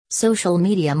Social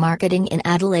media marketing in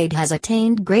Adelaide has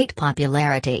attained great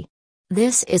popularity.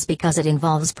 This is because it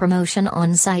involves promotion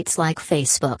on sites like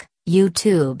Facebook,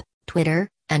 YouTube, Twitter,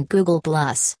 and Google+.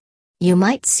 You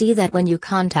might see that when you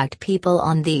contact people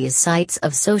on these sites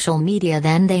of social media,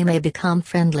 then they may become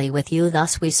friendly with you.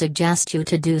 Thus we suggest you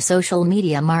to do social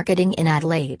media marketing in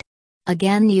Adelaide.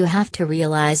 Again, you have to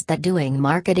realize that doing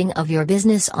marketing of your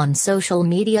business on social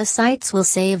media sites will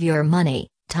save your money,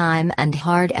 time and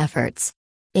hard efforts.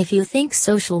 If you think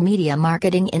social media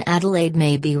marketing in Adelaide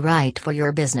may be right for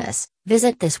your business,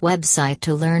 visit this website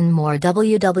to learn more: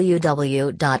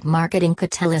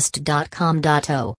 www.marketingcatalyst.com.au.